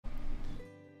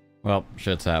Well,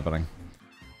 shit's happening.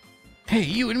 Hey,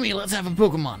 you and me, let's have a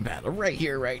Pokemon battle right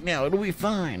here, right now. It'll be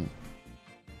fine.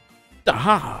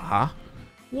 Ha!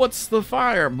 What's the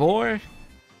fire, boy?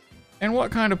 And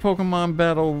what kind of Pokemon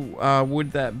battle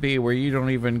would that be where you don't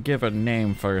even give a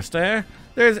name first, eh?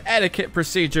 There's etiquette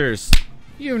procedures.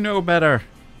 You know better.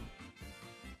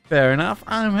 Fair enough,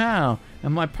 I'm Hal,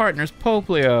 and my partner's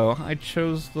Poplio. I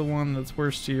chose the one that's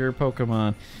worst to your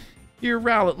Pokemon. Your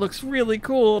Rowlet looks really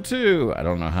cool, too. I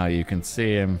don't know how you can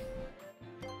see him.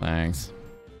 Thanks.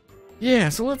 Yeah,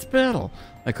 so let's battle.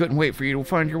 I couldn't wait for you to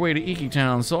find your way to Iki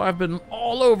Town, so I've been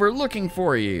all over looking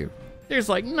for you. There's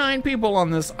like 9 people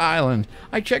on this island.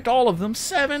 I checked all of them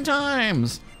 7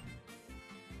 times.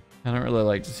 I don't really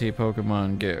like to see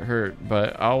Pokemon get hurt,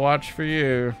 but I'll watch for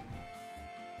you.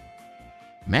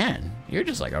 Man, you're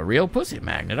just like a real pussy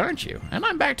magnet, aren't you? And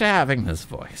I'm back to having this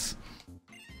voice.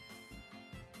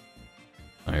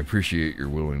 I appreciate your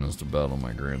willingness to battle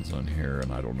my grandson here,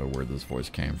 and I don't know where this voice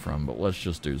came from, but let's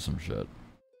just do some shit.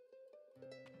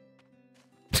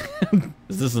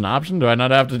 Is this an option? Do I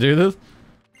not have to do this?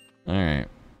 Alright.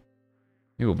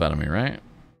 You will battle me, right?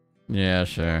 Yeah,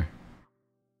 sure.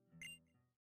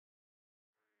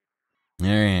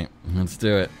 Alright, let's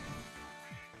do it.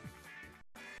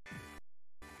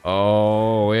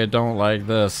 Oh, it don't like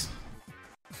this.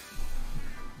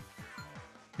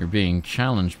 You're being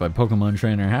challenged by Pokemon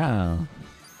Trainer Hal.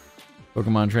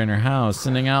 Pokemon Trainer Hal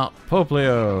sending out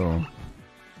Poplio.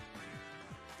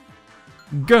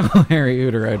 Go, Harry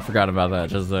Hooter. I forgot about that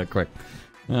just that quick.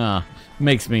 Ah,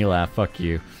 makes me laugh. Fuck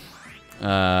you.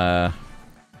 I'm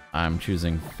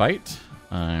choosing Fight.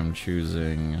 I'm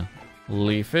choosing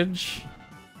Leafage.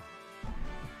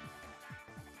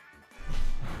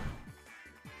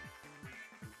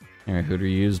 Harry Hooter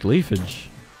used Leafage.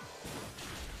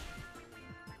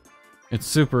 It's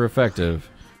super effective.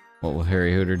 What will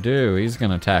Harry Hooter do? He's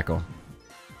gonna tackle.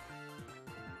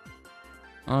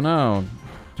 Oh no.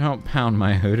 Don't pound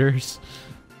my Hooters.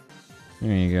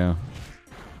 There you go.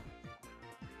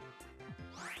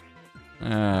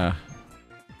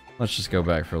 Let's just go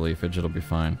back for Leafage. It'll be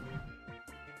fine.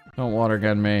 Don't water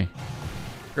gun me.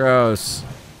 Gross.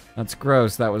 That's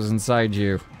gross. That was inside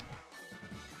you.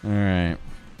 Alright.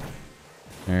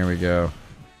 There we go.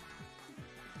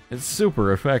 It's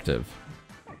super effective.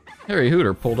 Harry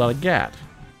Hooter pulled out a gat.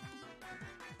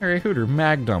 Harry Hooter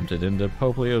mag dumped it into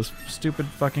Poplio's stupid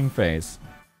fucking face.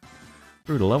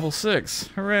 Through to level 6.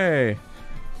 Hooray!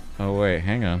 Oh wait,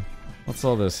 hang on. What's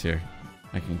all this here?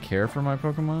 I can care for my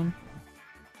Pokemon?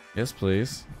 Yes,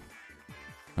 please.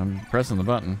 I'm pressing the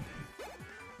button.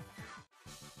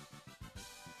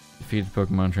 Defeat the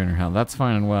Pokemon Trainer Hal. That's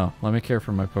fine and well. Let me care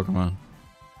for my Pokemon.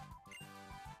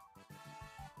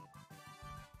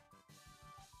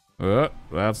 Oh,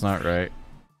 that's not right.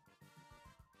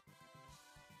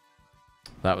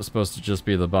 That was supposed to just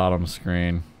be the bottom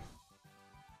screen.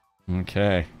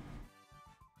 Okay.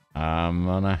 I'm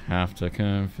gonna have to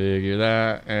configure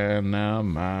that, and now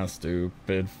my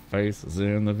stupid face is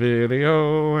in the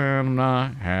video, and I'm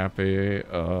not happy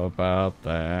about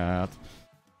that.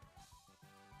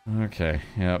 Okay,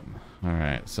 yep.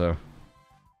 Alright, so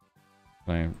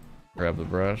let me grab the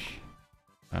brush.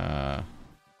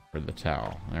 For the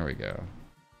towel. There we go. Is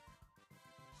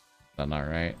that not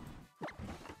right?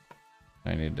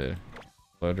 I need to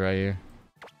blow dry you.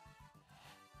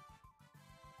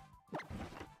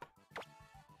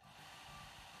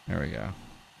 There we go.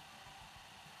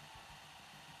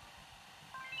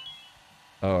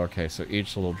 Oh, okay, so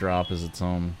each little drop is its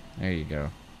own. There you go.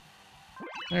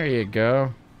 There you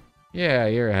go. Yeah,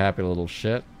 you're a happy little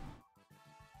shit.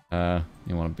 You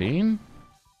want a bean?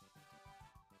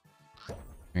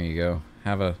 There you go.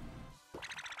 Have a...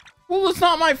 Well, it's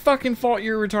not my fucking fault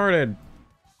you're retarded!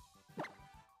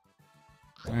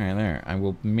 Alright, there. I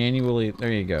will manually...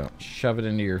 There you go. Shove it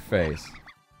into your face.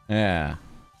 Yeah.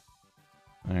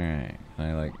 Alright.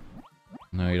 I like...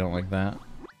 No, you don't like that?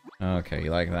 Okay,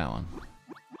 you like that one.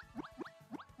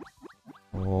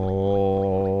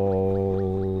 Oh.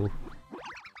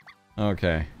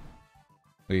 Okay.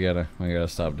 We gotta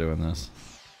stop doing this.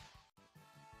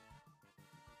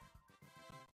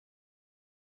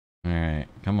 Alright,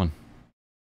 come on.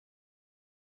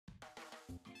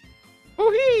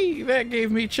 Oh hee! That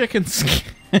gave me chicken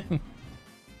skin.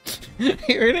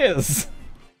 Here it is.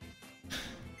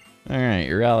 Alright,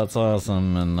 your Rowlet's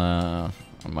awesome, and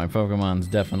my Pokemon's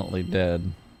definitely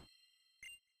dead.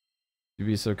 You'd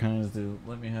be so kind as to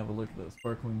let me have a look at that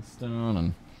sparkling stone,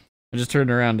 and I just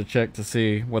turned around to check to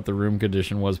see what the room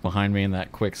condition was behind me in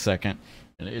that quick second,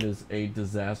 and it is a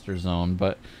disaster zone,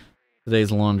 but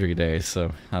today's laundry day,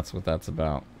 so that's what that's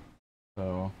about.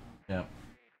 So, yeah.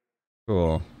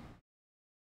 Cool.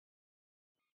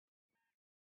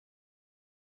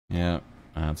 Yep,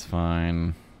 that's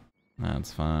fine.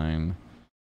 That's fine.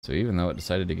 So even though it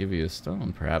decided to give you a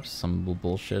stone, perhaps some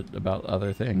bullshit about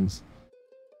other things.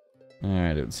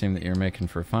 Alright, it would seem that you're making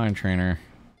for a fine trainer.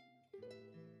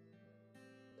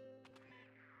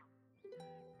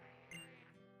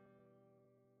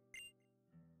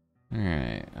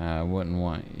 Alright, I wouldn't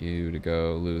want you to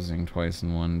go losing twice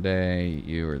in one day,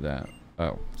 you or that.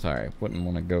 Oh, sorry, wouldn't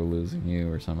want to go losing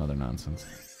you or some other nonsense.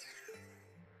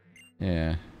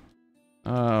 Yeah.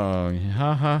 Oh,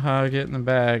 ha ha ha, get in the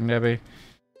bag, Nebby.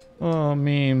 Oh,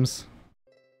 memes.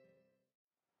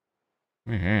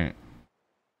 Alright.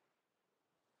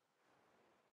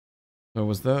 So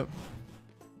was that...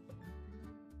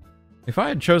 If I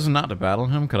had chosen not to battle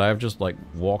him, could I have just, like,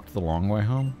 walked the long way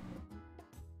home?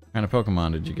 What kind of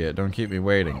Pokemon did you get? Don't keep me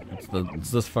waiting.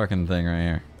 It's this fucking thing right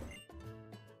here.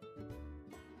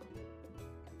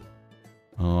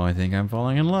 Oh, I think I'm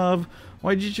falling in love.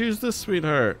 Why'd you choose this,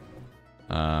 sweetheart?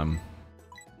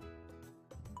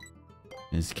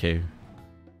 Ms. Q.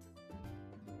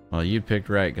 Well, you picked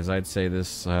right, because I'd say this,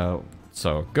 so,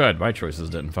 good, my choices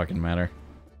didn't fucking matter.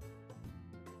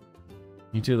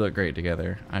 You two look great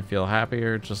together. I feel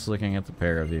happier just looking at the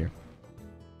pair of you.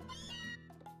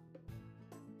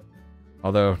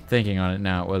 Although, thinking on it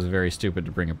now, it was very stupid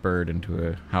to bring a bird into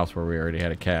a house where we already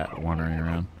had a cat wandering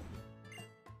around.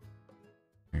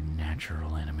 They're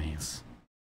natural enemies.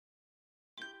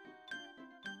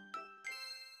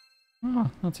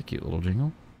 Oh, that's a cute little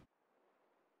jingle.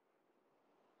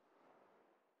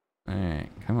 Alright,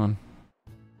 come on.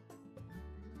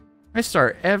 I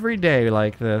start every day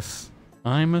like this.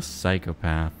 I'm a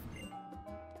psychopath.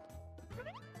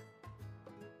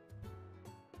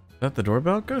 Is that the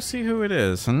doorbell? Go see who it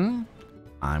is, I'm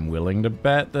willing to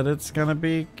bet that it's gonna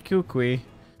be Kukui.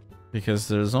 Because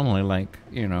there's only like,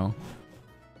 you know,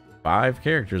 5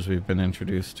 characters we've been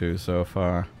introduced to so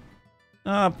far.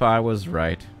 I was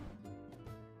right.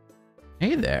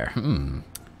 Hey there,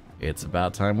 It's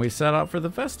about time we set out for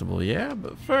the festival, yeah?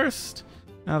 But first,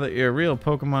 now that you're a real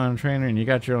Pokemon trainer and you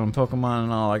got your own Pokemon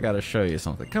and all, I gotta show you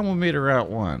something. Come with me to Route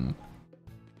 1.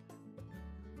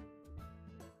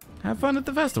 Have fun at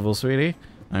the festival, sweetie.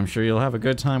 I'm sure you'll have a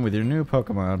good time with your new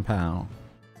Pokemon pal.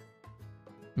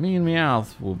 Me and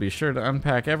Meowth will be sure to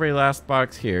unpack every last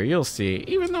box here, you'll see,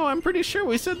 even though I'm pretty sure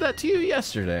we said that to you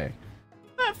yesterday.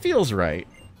 That feels right.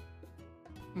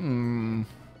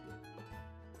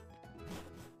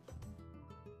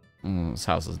 This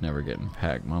house is never getting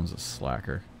packed. Mom's a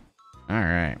slacker.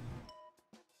 Alright.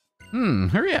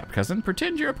 Hurry up, cousin.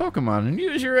 Pretend you're a Pokemon and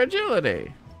use your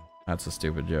agility. That's a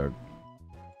stupid joke.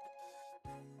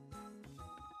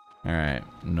 Alright,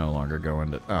 no longer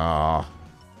going to... Aw.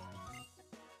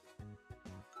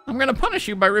 I'm gonna punish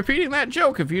you by repeating that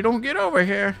joke if you don't get over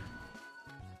here.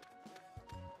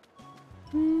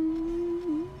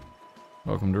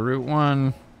 Welcome to Route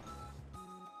 1.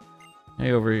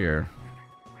 Hey, over here.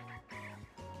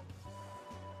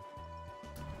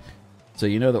 So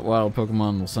you know that wild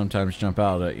Pokemon will sometimes jump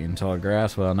out at you in tall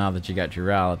grass? Well, now that you got your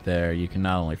Rowlet there, you can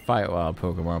not only fight wild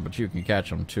Pokemon, but you can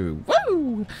catch them too.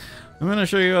 Woo! I'm gonna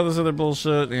show you all this other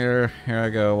bullshit here. Here I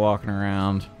go, walking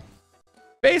around.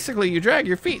 Basically, you drag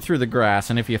your feet through the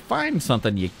grass, and if you find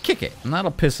something, you kick it, and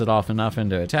that'll piss it off enough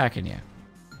into attacking you.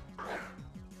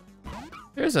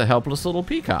 Here's a helpless little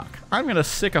peacock. I'm gonna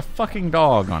sick a fucking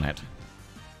dog on it.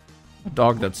 A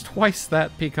dog that's twice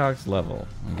that peacock's level.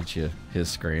 I'll get you his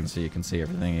screen so you can see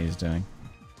everything he's doing.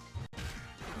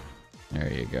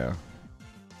 There you go.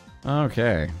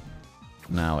 Okay.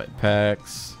 Now it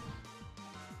pecks.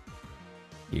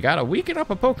 You gotta weaken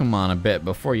up a Pokemon a bit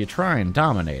before you try and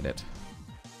dominate it.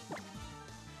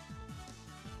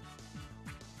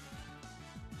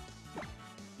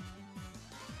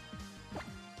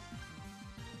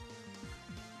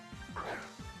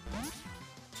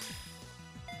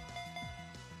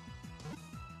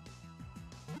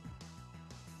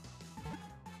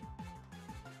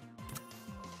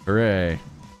 Hooray.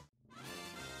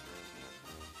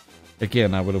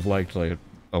 Again, I would have liked like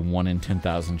a 1 in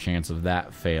 10,000 chance of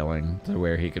that failing to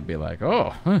where he could be like,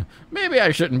 oh, maybe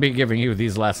I shouldn't be giving you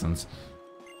these lessons.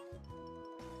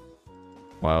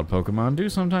 Wild Pokemon do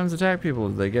sometimes attack people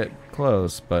if they get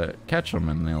close, but catch them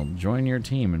and they'll join your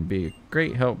team and be a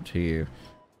great help to you.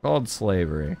 Called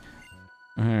slavery.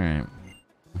 Alright.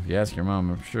 If you ask your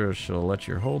mom, I'm sure she'll let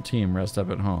your whole team rest up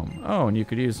at home. Oh, and you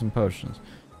could use some potions.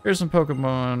 Here's some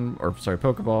Pokemon, or sorry,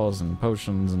 Pokeballs and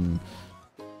potions, and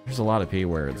there's a lot of P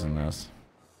words in this.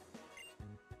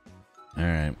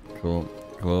 Alright, cool,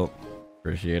 cool.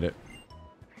 Appreciate it.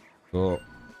 Cool,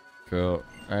 cool.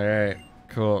 Alright,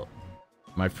 cool.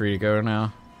 Am I free to go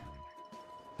now?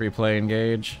 Free play,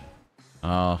 engage.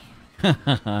 Oh.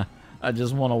 I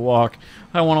just want to walk.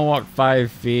 I want to walk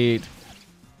 5 feet.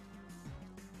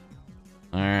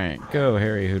 Alright, go,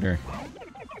 Harry Hooter.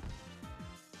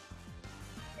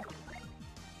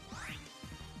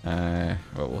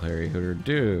 What will Harry Hooter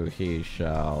do? He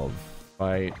shall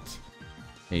fight.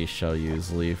 He shall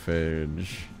use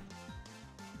leafage.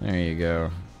 There you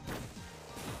go.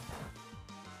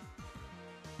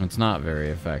 It's not very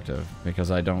effective because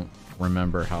I don't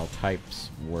remember how types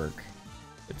work.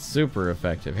 It's super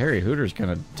effective. Harry Hooter's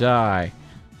gonna die.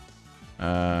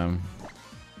 Alright,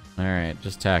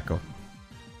 just tackle.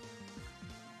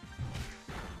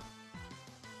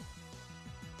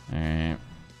 Alright.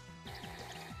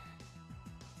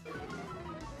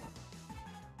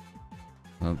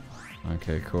 Oh,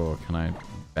 okay, cool. Can I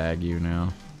bag you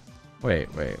now? Wait,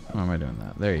 why am I doing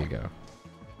that? There you go.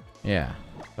 Yeah,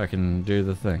 I can do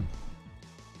the thing.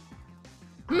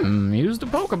 Use the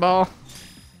Pokeball.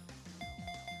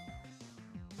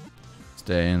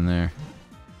 Stay in there.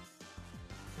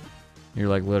 You're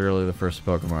like literally the first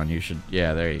Pokemon. You should...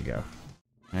 Yeah, there you go.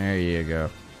 There you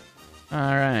go.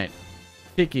 Alright.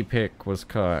 Picky Pick was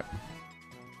caught.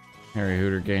 Harry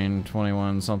Hooter gained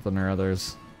 21 something or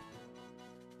others.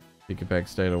 Picky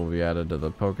Pick's data will be added to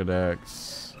the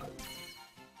Pokedex.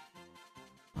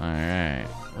 Alright.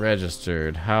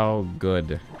 Registered. How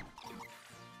good.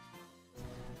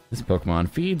 This Pokemon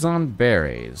feeds on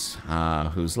berries,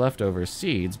 whose leftover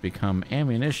seeds become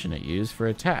ammunition it used for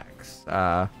attacks.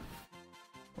 Well,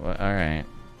 alright.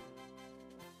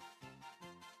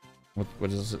 What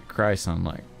does it cry sound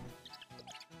like?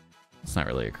 It's not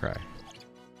really a cry.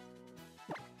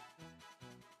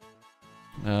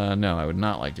 No, I would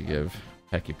not like to give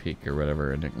Pecky Peek or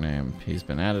whatever a nickname. He's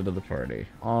been added to the party.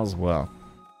 All's well.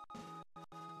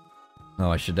 Oh,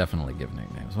 I should definitely give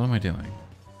nicknames. What am I doing?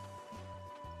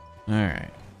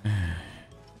 Alright.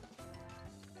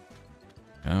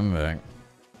 Come back.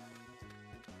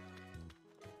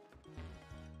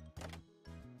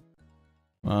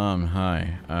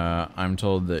 Hi. I'm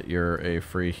told that you're a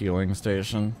free healing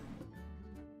station.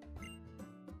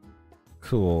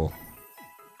 Cool.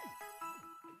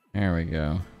 There we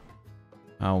go.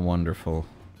 How wonderful.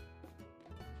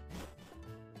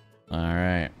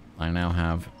 Alright. I now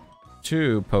have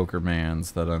 2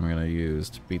 Pokermans that I'm gonna use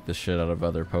to beat the shit out of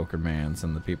other Pokermans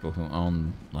and the people who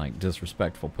own, like,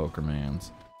 disrespectful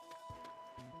Pokermans.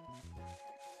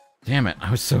 Damn it,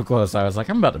 I was so close. I was like,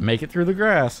 I'm about to make it through the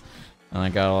grass. And I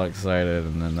got all excited,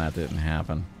 and then that didn't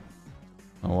happen.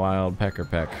 A wild Pecker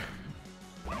Peck.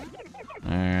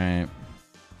 Alright.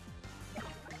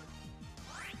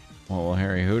 What will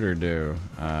Harry Hooter do?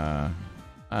 I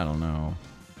don't know.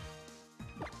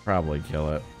 Probably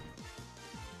kill it.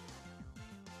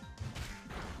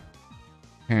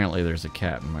 Apparently there's a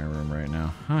cat in my room right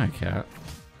now. Hi, cat.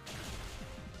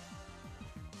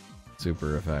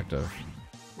 Super effective.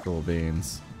 Cool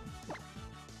beans.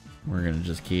 We're gonna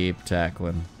just keep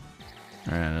tackling.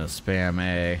 Alright, I'm gonna spam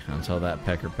A until that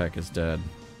Pecker Peck is dead.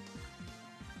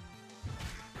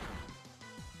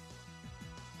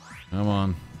 Come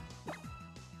on.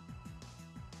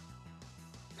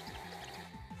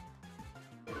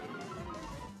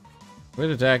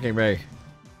 Quit attacking me.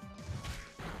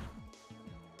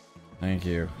 Thank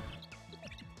you.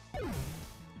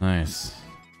 Nice.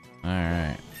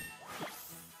 Alright.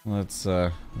 Let's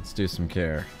do some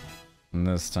care. And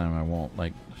this time I won't,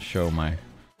 like, show my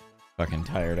fucking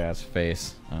tired ass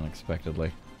face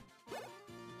unexpectedly.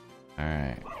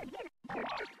 Alright.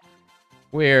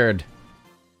 Weird.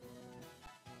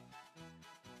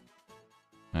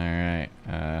 Alright,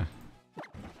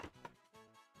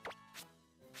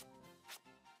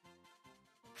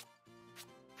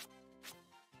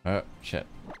 oh, shit.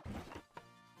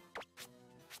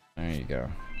 There you go.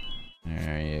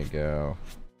 There you go.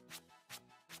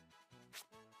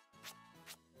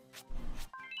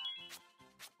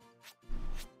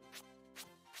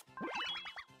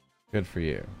 Good for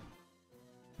you.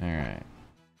 Alright.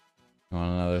 You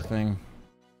want another thing?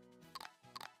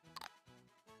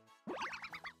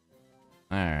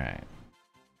 Alright.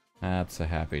 That's a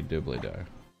happy doobly-do.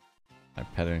 I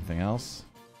pet anything else?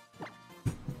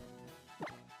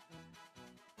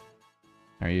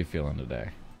 How are you feeling today?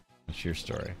 What's your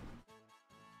story?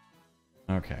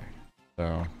 Okay. So,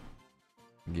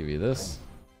 I'll give you this.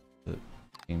 That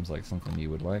seems like something you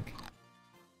would like.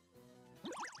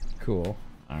 Cool.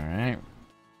 Alright.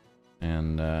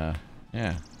 And,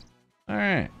 yeah.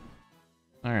 Alright.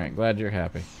 Alright, glad you're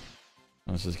happy.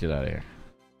 Let's just get out of here.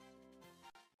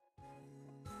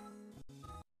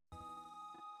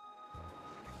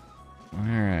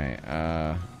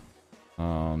 Alright,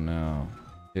 oh no.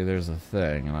 See, there's a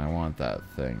thing, and I want that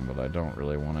thing, but I don't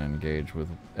really want to engage with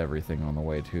everything on the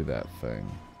way to that thing.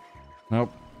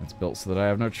 Nope, it's built so that I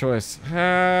have no choice.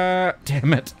 Ah,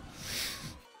 damn it!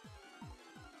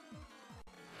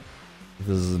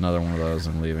 This is another one of those,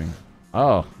 I'm leaving.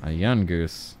 Oh, a young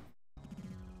goose.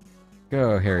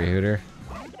 Go, Harry Hooter.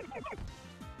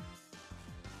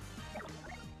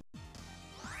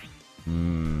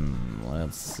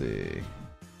 Let's see.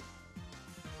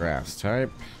 Grass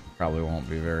type. Probably won't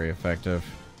be very effective.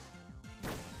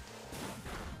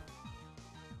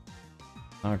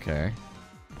 Okay.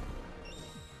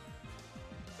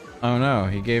 Oh no,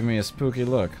 he gave me a spooky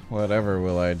look. Whatever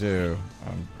will I do?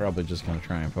 I'm probably just gonna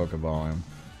try and Pokeball him.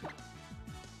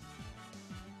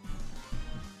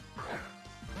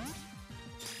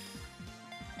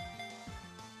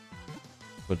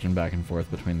 Switching back and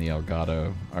forth between the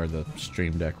Elgato, or the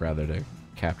Stream Deck rather, to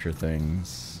capture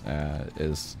things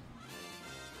is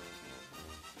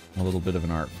a little bit of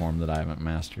an art form that I haven't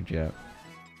mastered yet.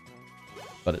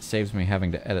 But it saves me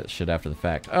having to edit shit after the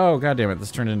fact. Oh, goddammit,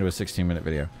 this turned into a 16-minute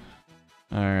video.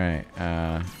 Alright,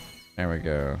 there we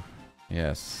go.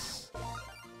 Yes.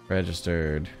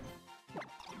 Registered.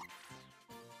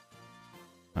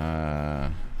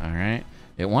 Alright.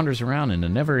 It wanders around in a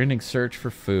never-ending search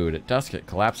for food. At dusk, it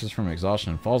collapses from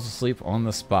exhaustion and falls asleep on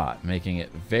the spot, making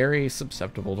it very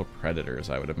susceptible to predators,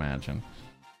 I would imagine.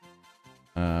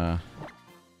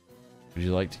 Would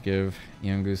you like to give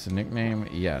Young Goose a nickname?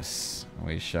 Yes.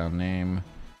 We shall name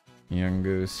Young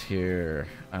Goose here.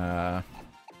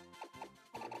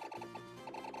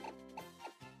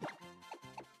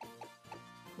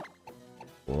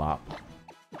 Lop.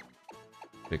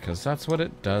 Because that's what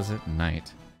it does at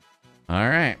night.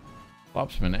 Alright.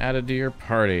 Lop's been added to your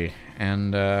party.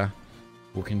 And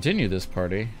we'll continue this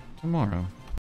party tomorrow.